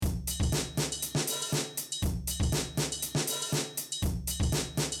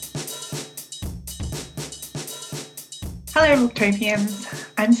Hello, Booktopians.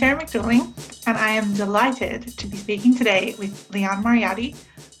 I'm Sarah McDouling, and I am delighted to be speaking today with Liane Moriarty,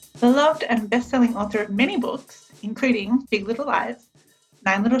 beloved and best-selling author of many books, including Big Little Lies,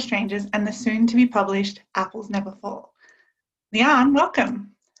 Nine Little Strangers, and the soon-to-be-published Apples Never Fall. Liane,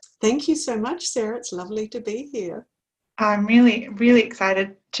 welcome. Thank you so much, Sarah. It's lovely to be here. I'm really, really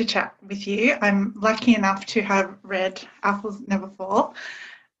excited to chat with you. I'm lucky enough to have read Apples Never Fall.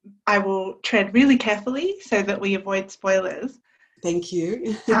 I will tread really carefully so that we avoid spoilers. Thank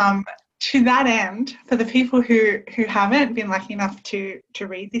you. To that end, for the people who haven't been lucky enough to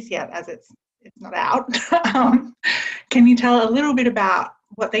read this yet, as it's not out, can you tell a little bit about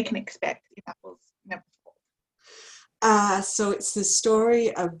what they can expect in Apples Never Fall? So it's the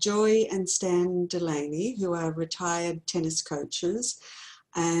story of Joy and Stan Delaney, who are retired tennis coaches,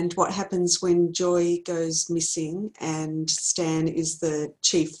 and what happens when Joy goes missing and Stan is the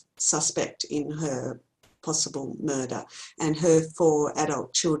chief suspect in her possible murder, and her 4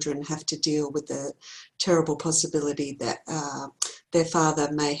 adult children have to deal with the terrible possibility that their father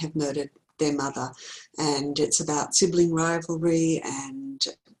may have murdered their mother. And it's about sibling rivalry and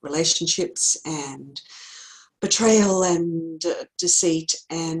relationships and betrayal and deceit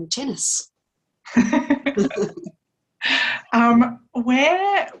and tennis.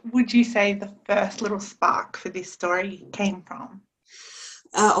 Where would you say the first little spark for this story came from?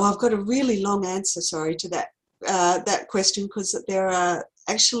 I've got a really long answer, to that question, because there are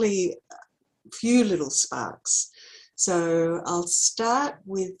actually a few little sparks. So I'll start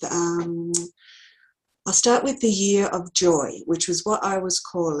with the year of joy, which was what I was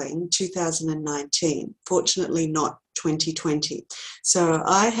calling 2019. Fortunately, not 2020. So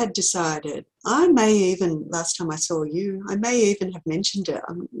I had decided, last time I saw you, I may even have mentioned it,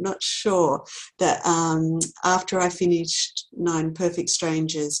 I'm not sure, that after I finished Nine Perfect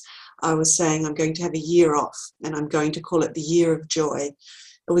Strangers, I was saying I'm going to have a year off and I'm going to call it the year of joy.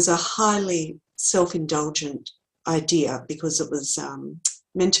 It was a highly self-indulgent idea because it was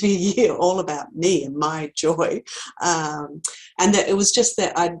meant to be a year all about me and my joy, and that it was just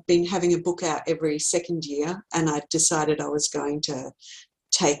that I'd been having a book out every second year, and I decided I was going to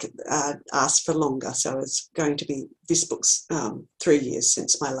ask for longer. So it's going to be, this book's 3 years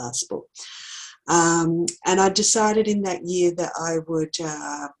since my last book, and I decided in that year that I would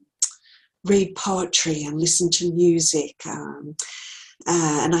read poetry and listen to music, and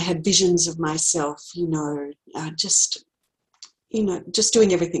I had visions of myself, just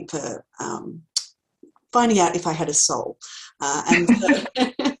doing everything for finding out if I had a soul.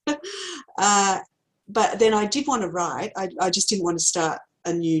 But then I did want to write. I just didn't want to start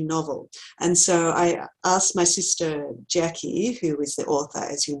a new novel. And so I asked my sister Jackie, who is the author,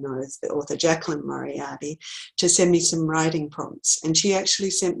 as you know, is the author Jacqueline Moriarty, to send me some writing prompts. And she actually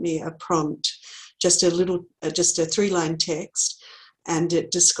sent me a prompt, just a 3-line text, and it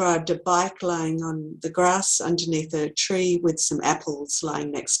described a bike lying on the grass underneath a tree with some apples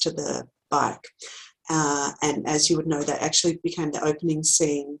lying next to the bike. And as you would know, that actually became the opening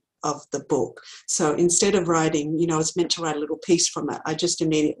scene of the book. So instead of writing, I was meant to write a little piece from it, I just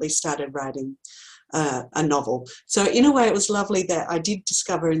immediately started writing a novel. So in a way, it was lovely that I did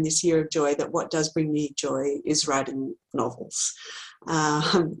discover in this year of joy that what does bring me joy is writing novels.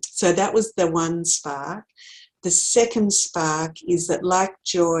 So that was the one spark. The second spark is that, like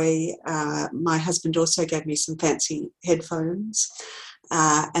Joy, my husband also gave me some fancy headphones.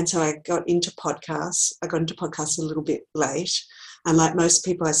 And so I got into podcasts. I got into podcasts a little bit late. And like most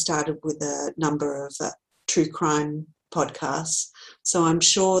people, I started with a number of true crime podcasts. So I'm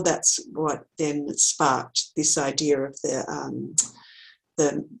sure that's what then sparked this idea of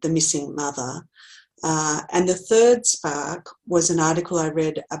the missing mother. And the third spark was an article I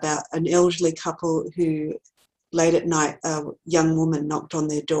read about an elderly couple who, late at night, a young woman knocked on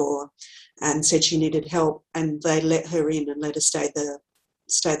their door and said she needed help, and they let her in and let her stay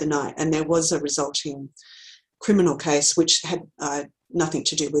the night. And there was a resulting criminal case which had nothing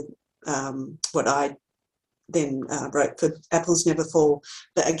to do with what I then wrote for Apples Never Fall.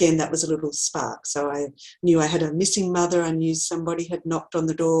 But again, that was a little spark. So I knew I had a missing mother. I knew somebody had knocked on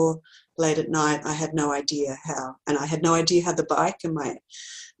the door late at night. I had no idea how. And I had no idea how the bike and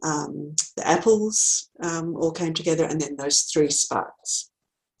the apples all came together. And then those 3 sparks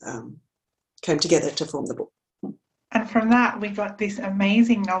came together to form the book. And from that, we got this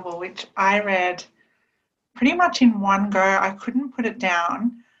amazing novel, which I read pretty much in one go. I couldn't put it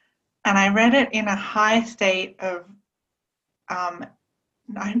down. And I read it in a high state of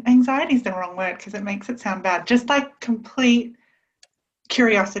anxiety is the wrong word because it makes it sound bad. Just like complete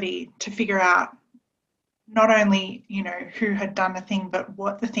curiosity to figure out not only, who had done the thing, but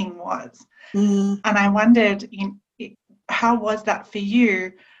what the thing was. And I wondered, how was that for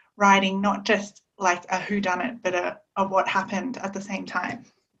you, writing not just like a whodunit, but a what happened at the same time?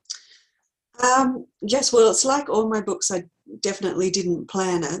 Yes, well, it's like all my books. I definitely didn't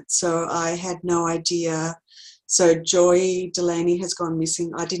plan it, so I had no idea. So Joy Delaney has gone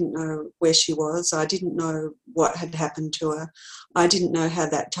missing. I didn't know where she was. I didn't know what had happened to her. I didn't know how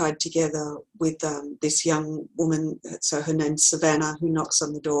that tied together with this young woman. So her name's Savannah, who knocks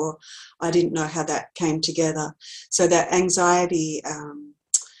on the door. I didn't know how that came together. So that anxiety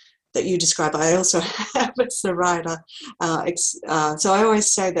that you describe, I also have as the writer. So I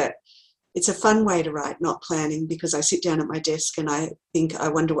always say that it's a fun way to write, not planning, because I sit down at my desk and I think, I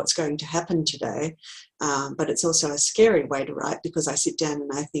wonder what's going to happen today. But it's also a scary way to write because I sit down and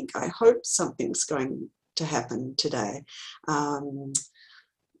I think, I hope something's going to happen today.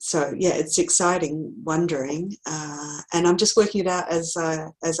 So yeah, it's exciting, wondering, and I'm just working it out as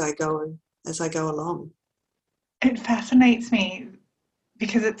I go along. It fascinates me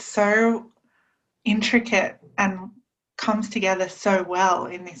because it's so intricate and comes together so well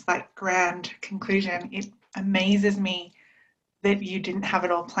in this like grand conclusion. It amazes me that you didn't have it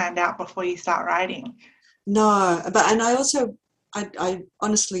all planned out before you start writing. No, and I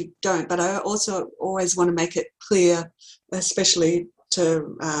honestly don't, but I also always want to make it clear, especially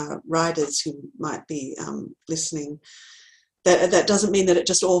to writers who might be listening, that doesn't mean that it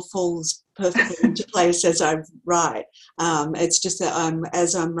just all falls perfectly into place as I write. It's just that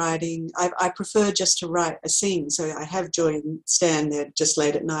as I'm writing, I prefer just to write a scene. So I have Joy and Stan there just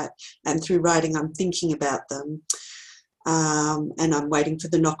late at night, and through writing I'm thinking about them, and I'm waiting for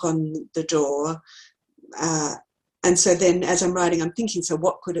the knock on the door. And so then as I'm writing, I'm thinking, so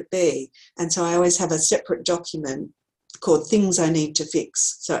what could it be? And so I always have a separate document called Things I Need to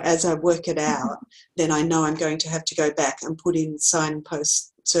Fix. So as I work it out, then I know I'm going to have to go back and put in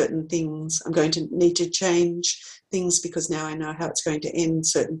signpost certain things. I'm going to need to change things because now I know how it's going to end.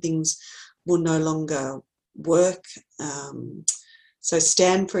 Certain things will no longer work. So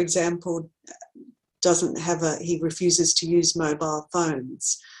Stan, for example, he refuses to use mobile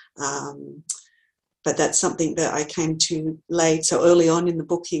phones. But that's something that I came to late. So early on in the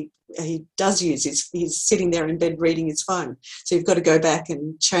book, he does use he's sitting there in bed reading his phone. So you've got to go back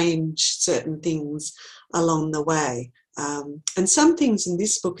and change certain things along the way. And some things in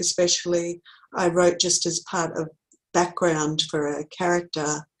this book especially, I wrote just as part of background for a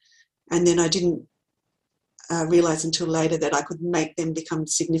character. And then I didn't realise until later that I could make them become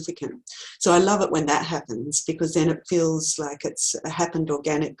significant. So I love it when that happens because then it feels like it's happened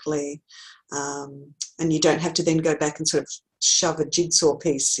organically. And you don't have to then go back and sort of shove a jigsaw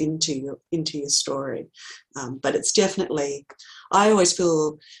piece into your story. But it's definitely, I always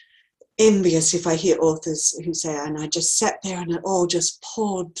feel envious if I hear authors who say, and I just sat there and it all just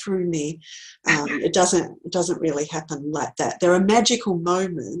poured through me. It doesn't really happen like that. There are magical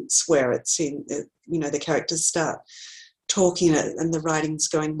moments where it's the characters start talking and the writing's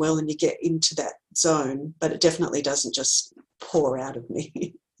going well and you get into that zone, but it definitely doesn't just pour out of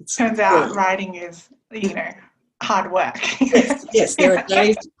me. Turns out writing is, hard work. Yes, there are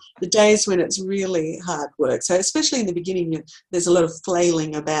the days when it's really hard work. So especially in the beginning, there's a lot of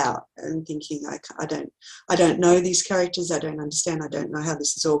flailing about and thinking, I don't know these characters, I don't understand, I don't know how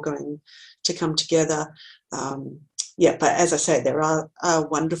this is all going to come together. But as I say, there are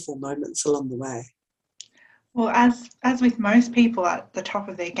wonderful moments along the way. Well, as with most people at the top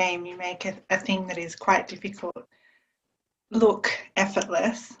of their game, you make a thing that is quite difficult look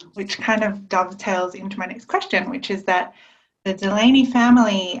effortless, which kind of dovetails into my next question, which is that the Delaney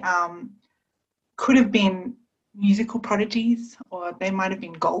family could have been musical prodigies or they might have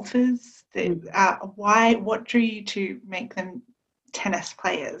been golfers. What drew you to make them tennis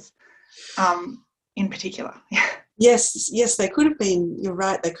players in particular? Yes, they could have been, you're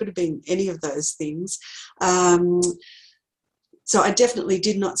right, they could have been any of those things. So I definitely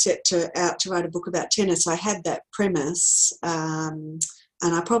did not set out to write a book about tennis. I had that premise, and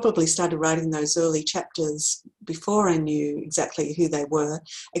I probably started writing those early chapters before I knew exactly who they were,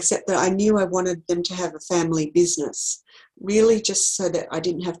 except that I knew I wanted them to have a family business, really just so that I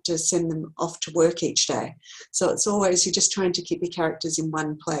didn't have to send them off to work each day. So it's always, you're just trying to keep your characters in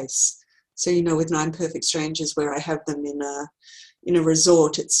one place. So, with 9 Perfect Strangers, where I have them in a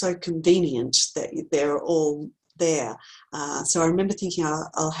resort, it's so convenient that they're all there. So I remember thinking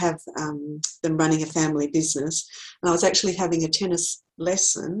I'll have them running a family business. And I was actually having a tennis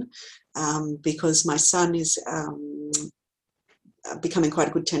lesson because my son is becoming quite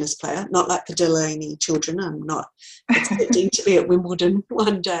a good tennis player, not like the Delaney children. I'm not expecting to be at Wimbledon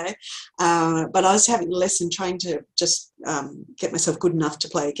one day, but I was having a lesson trying to just get myself good enough to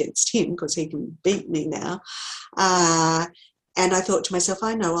play against him because he can beat me now. And I thought to myself,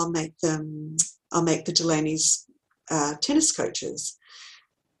 I know I'll make the Delaney's tennis coaches.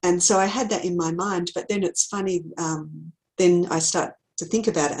 And so I had that in my mind, but then it's funny, then I start to think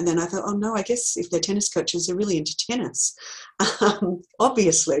about it, and then I thought, oh no, I guess if they're tennis coaches, they're really into tennis,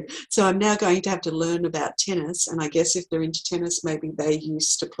 obviously. So I'm now going to have to learn about tennis, and I guess if they're into tennis, maybe they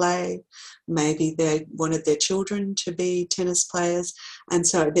used to play, maybe they wanted their children to be tennis players, and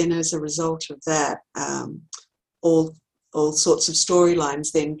so then as a result of that, all sorts of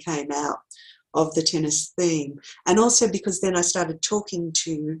storylines then came out of the tennis theme. And also because then I started talking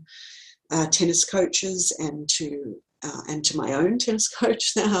to tennis coaches and to my own tennis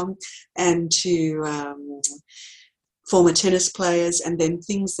coach and to former tennis players, and then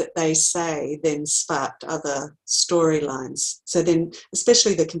things that they say then sparked other storylines. So then,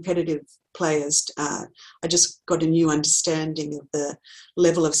 especially the competitive players, I just got a new understanding of the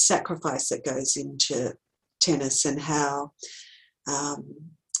level of sacrifice that goes into tennis and how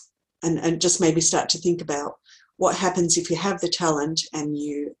and just maybe start to think about what happens if you have the talent and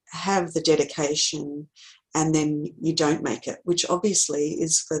you have the dedication and then you don't make it, which obviously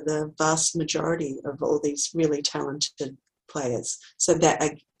is for the vast majority of all these really talented players. So that,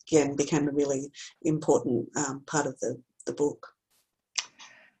 again, became a really important part of the book.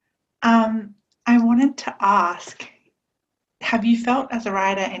 I wanted to ask, have you felt as a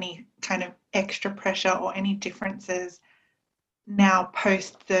writer any kind of extra pressure or any differences now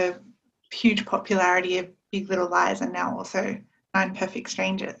post the huge popularity of Big Little Lies and now also Nine Perfect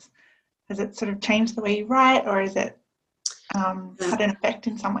Strangers? Has it sort of changed the way you write, or is it had an effect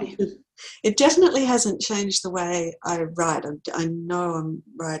in some way? It definitely hasn't changed the way I write. I know I'm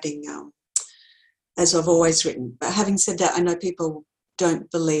writing as I've always written, but having said that, I know people don't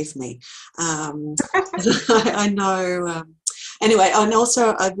believe me. I know. Anyway, and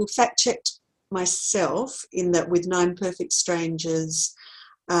also I will fact check myself in that with Nine Perfect Strangers,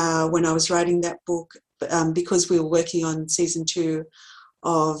 when I was writing that book, because we were working on season 2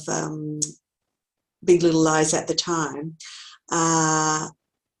 of Big Little Lies at the time.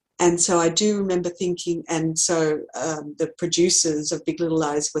 And so I do remember thinking, and so the producers of Big Little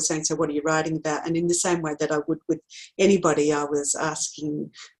Lies were saying, so what are you writing about? And in the same way that I would with anybody, I was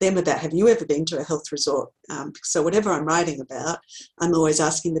asking them about, have you ever been to a health resort? So whatever I'm writing about, I'm always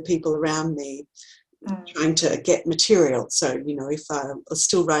asking the people around me, trying to get material. So, you know, if I was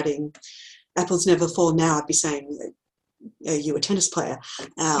still writing Apples Never Fall now, I'd be saying, are you a tennis player?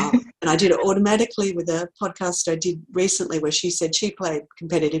 And I did it automatically with a podcast I did recently where she said she played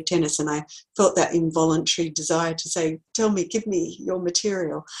competitive tennis, and I felt that involuntary desire to say, tell me, give me your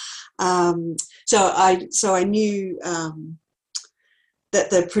material. So I knew that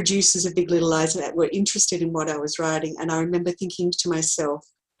the producers of Big Little Lies were interested in what I was writing, and I remember thinking to myself,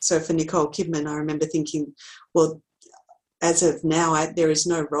 so for Nicole Kidman, I remember thinking, well, as of now, there is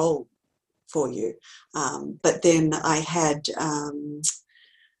no role for you. But then I had,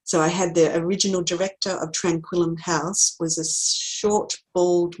 so I had the original director of Tranquillum House was a short,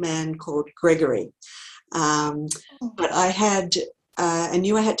 bald man called Gregory. But I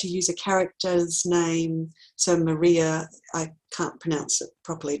knew I had to use a character's name. So Maria, I can't pronounce it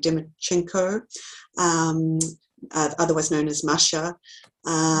properly, Demchenko, otherwise known as Masha.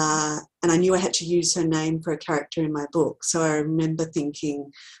 And I knew I had to use her name for a character in my book. So I remember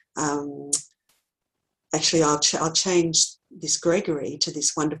thinking, actually, I'll change this Gregory to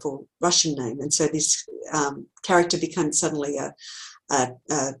this wonderful Russian name. And so this character becomes suddenly a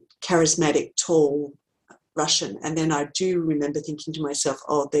charismatic, tall Russian. And then I do remember thinking to myself,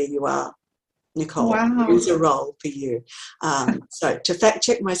 oh, there you are, Nicole, wow. There is a role for you. So to fact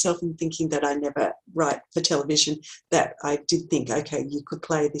check myself and thinking that I never write for television, that I did think, okay, you could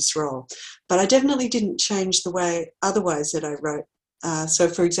play this role. But I definitely didn't change the way otherwise that I wrote. So,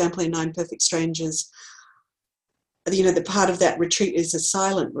 for example, in Nine Perfect Strangers, you know, the part of that retreat is a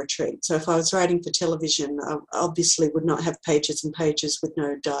silent retreat. So if I was writing for television, I obviously would not have pages and pages with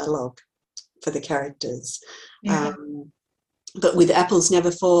no dialogue for the characters. Yeah. But with Apples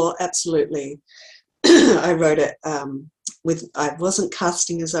Never Fall, absolutely. I wrote it I wasn't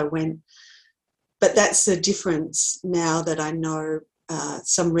casting as I went. But that's the difference now that I know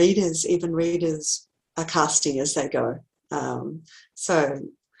some readers, even readers, are casting as they go. So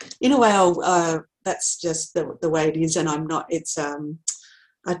in a way, that's just the way it is, and I'm not. It's a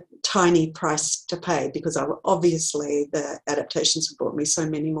tiny price to pay because obviously the adaptations have brought me so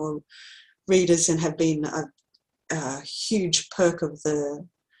many more readers and have been a huge perk of the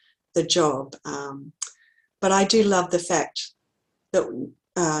job. But I do love the fact that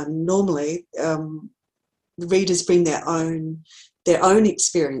normally readers bring their own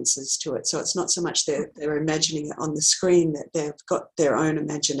experiences to it. So it's not so much they're imagining it on the screen, that they've got their own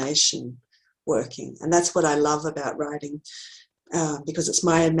imagination working. And that's what I love about writing, because it's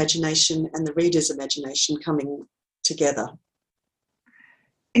my imagination and the reader's imagination coming together.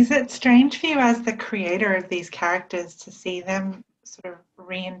 Is it strange for you as the creator of these characters to see them sort of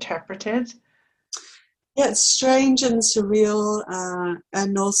reinterpreted? Yeah, it's strange and surreal,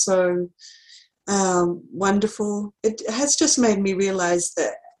 and also wonderful. It has just made me realise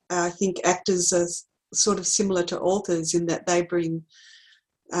that I think actors are sort of similar to authors in that they bring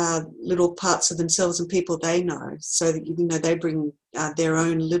little parts of themselves and people they know. So that, they bring their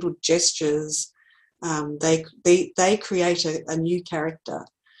own little gestures. They create a new character.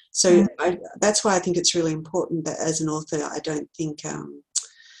 So that's why I think it's really important that as an author, I don't think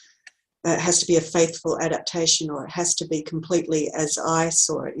it has to be a faithful adaptation, or it has to be completely as I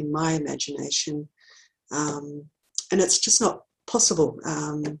saw it in my imagination. And it's just not possible,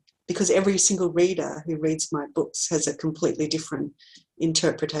 because every single reader who reads my books has a completely different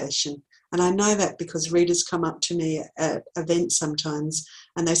interpretation. And I know that because readers come up to me at events sometimes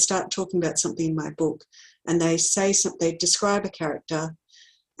and they start talking about something in my book, and they say something, they describe a character,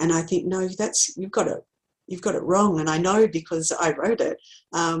 and I think, no, you've got it wrong. And I know because I wrote it,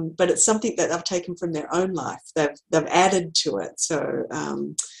 but it's something that they've taken from their own life. They've added to it. So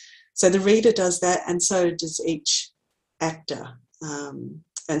the reader does that, and so does each actor. And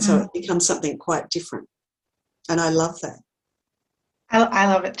so it becomes something quite different. And I love that. I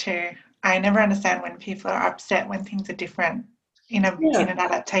love it too. I never understand when people are upset when things are different in an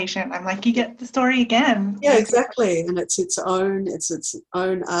adaptation. I'm like, you get the story again. Yeah, exactly. And it's its own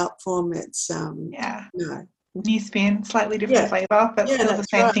art form. It's new spin, slightly different flavour, but still the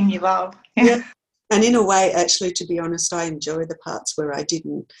same thing you love. Yeah. And in a way, actually, to be honest, I enjoy the parts where I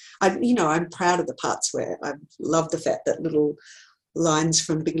didn't. I'm proud of the parts where I love the fact that little lines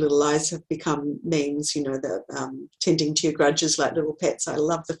from Big Little Lies have become memes, the tending to your grudges like little pets. I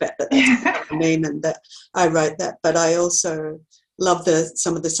love the fact that that's a meme and that I wrote that. But I also love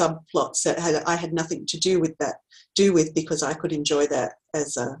some of the subplots that I had nothing to do with because I could enjoy that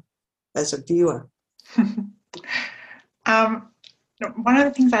as a viewer. One of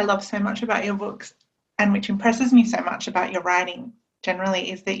the things I love so much about your books, and which impresses me so much about your writing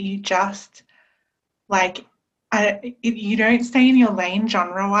generally, is that you just you don't stay in your lane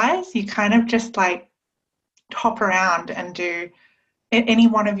genre-wise. You kind of just hop around and do. Any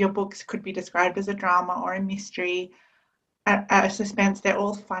one of your books could be described as a drama or a mystery, a suspense. They're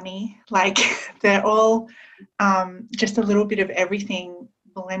all funny. They're all just a little bit of everything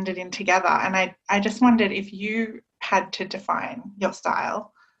blended in together. And I just wondered if you had to define your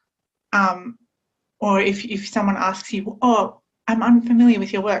style, or if someone asks you, I'm unfamiliar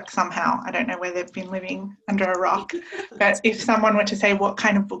with your work somehow, I don't know where they've been living under a rock, but if someone were to say, what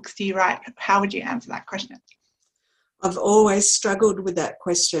kind of books do you write, how would you answer that question? I've always struggled with that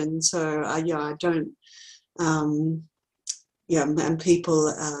question. So I don't, and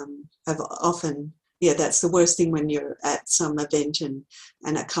people have often, that's the worst thing when you're at some event and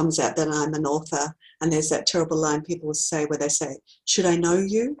it comes out that I'm an author, and there's that terrible line people say where they say, should I know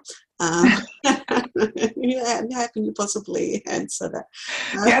you? How can you possibly answer that?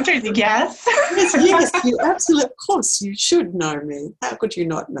 The answer is yes. yes, you absolutely, of course, you should know me. How could you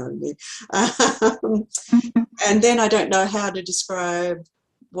not know me? And then I don't know how to describe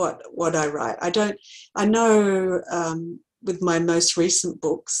what I write. I know with my most recent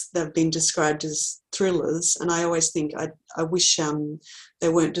books, they've been described as thrillers, and I always think I wish they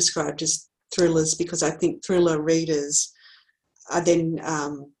weren't described as thrillers, because I think thriller readers are then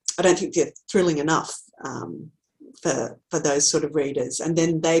I don't think they're thrilling enough for those sort of readers, and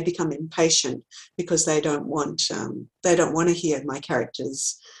then they become impatient because they don't want to hear my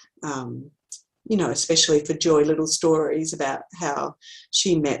characters, especially for Joy, little stories about how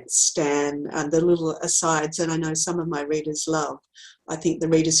she met Stan and the little asides that I know some of my readers love. I think the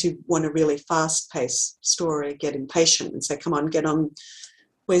readers who want a really fast-paced story get impatient and say, "Come on, get on.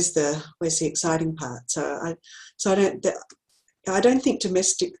 Where's the exciting part?" So I don't think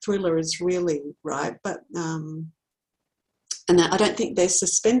domestic thriller is really right, but and I don't think they're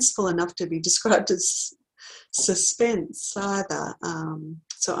suspenseful enough to be described as suspense either.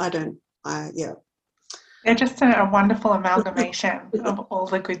 So They're just a wonderful amalgamation of all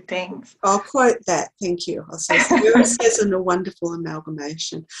the good things. I'll quote that. Thank you. I'll say Sarah says in a wonderful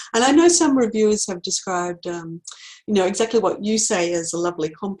amalgamation. And I know some reviewers have described, exactly what you say as a lovely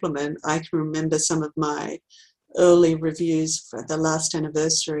compliment. I can remember some of my early reviews for the last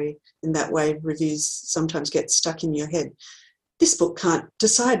anniversary. In that way, reviews sometimes get stuck in your head. This book can't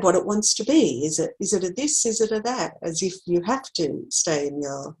decide what it wants to be. Is it a this? Is it a that? As if you have to stay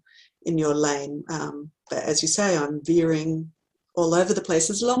in your lane. But as you say, I'm veering all over the place,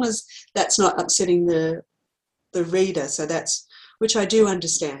 as long as that's not upsetting the reader. So that's, which I do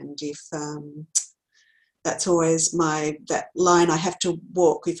understand. If that's always that line I have to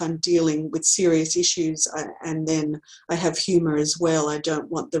walk if I'm dealing with serious issues, and then I have humour as well. I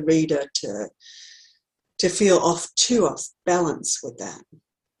don't want the reader to feel too off balance with that.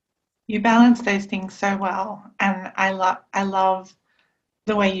 You balance those things so well, and I love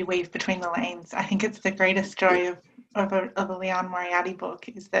the way you weave between the lanes. I think it's the greatest joy of a Liane Moriarty book,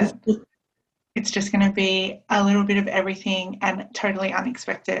 is that it's just going to be a little bit of everything and totally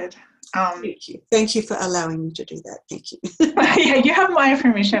unexpected. Thank you. Thank you for allowing me to do that. Thank you. Yeah, you have my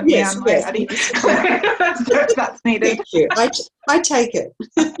permission, yes, Liane Moriarty. Yes. That's needed. Thank you. I take it.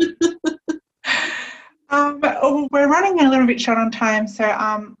 We're running a little bit short on time, so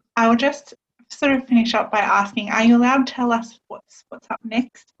I will just sort of finish up by asking, are you allowed to tell us what's up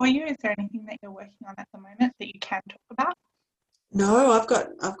next for you? Is there anything that you're working on at the moment that you can talk about? No, I've got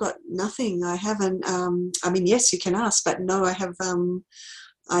nothing. I haven't. I mean, yes, you can ask, but no, I have.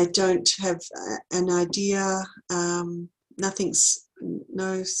 I don't have an idea. Nothing's,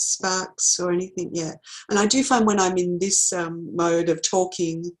 no sparks or anything yet. And I do find when I'm in this mode of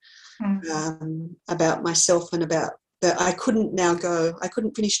talking about myself and about that, I couldn't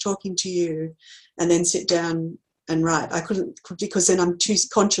finish talking to you and then sit down and write. I couldn't, because then I'm too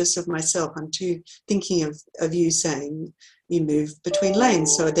conscious of myself. I'm too thinking of you saying you move between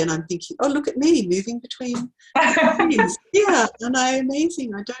lanes. So then I'm thinking, oh, look at me moving between lanes. Yeah, and I'm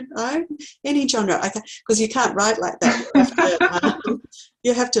amazing. I any genre, because you can't write like that.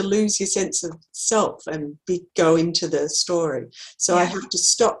 You have to lose your sense of self and go into the story. So I have to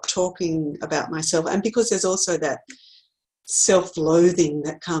stop talking about myself. And because there's also that self-loathing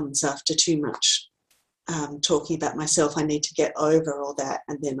that comes after too much talking about myself, I need to get over all that,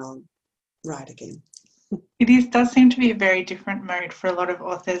 and then I'll write again. Does seem to be a very different mode for a lot of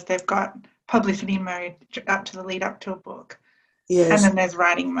authors. They've got publicity mode up to the lead up to a book. Yes. And then there's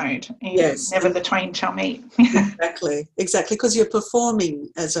writing mode. Yes. Never the twain shall meet. Exactly, because you're performing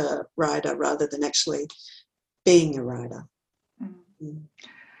as a writer rather than actually being a writer. Mm.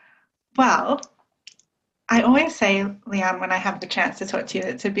 Well, I always say, Liane, when I have the chance to talk to you,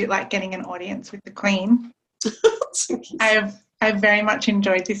 it's a bit like getting an audience with the Queen. I've very much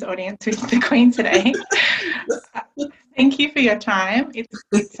enjoyed this audience with the Queen today. Thank you for your time.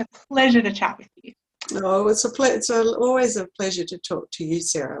 It's a pleasure to chat with you. Oh, it's always a pleasure to talk to you,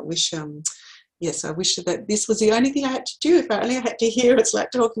 Sarah. I wish that this was the only thing I had to do. If I only had to hear it's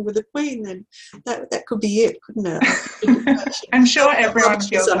like talking with the Queen, then that could be it, couldn't it? I'm sure everyone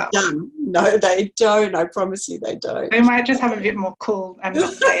feels that. No, they don't. I promise you they don't. They might just have a bit more cool and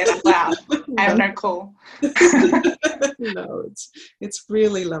not say it out loud. I have no cool. No, it's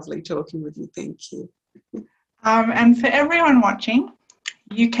really lovely talking with you. Thank you. And for everyone watching,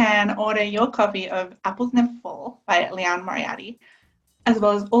 you can order your copy of Apples Never Fall by Liane Moriarty, as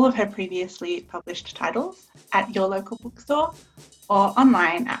well as all of her previously published titles at your local bookstore or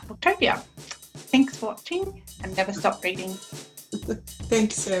online at Booktopia. Thanks for watching, and never stop reading.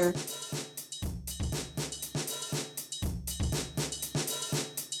 Thanks, Sarah.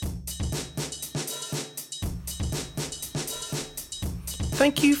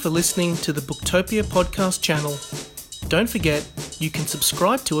 Thank you for listening to the Booktopia podcast channel. Don't forget, you can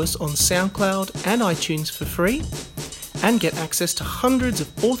subscribe to us on SoundCloud and iTunes for free, and get access to hundreds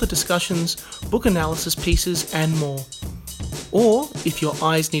of author discussions, book analysis pieces, and more. Or, if your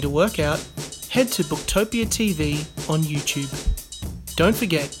eyes need a workout, head to Booktopia TV on YouTube. Don't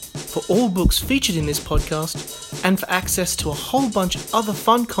forget, for all books featured in this podcast, and for access to a whole bunch of other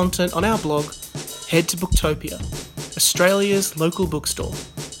fun content on our blog, head to Booktopia, Australia's local bookstore,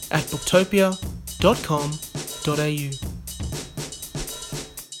 at booktopia.com.au.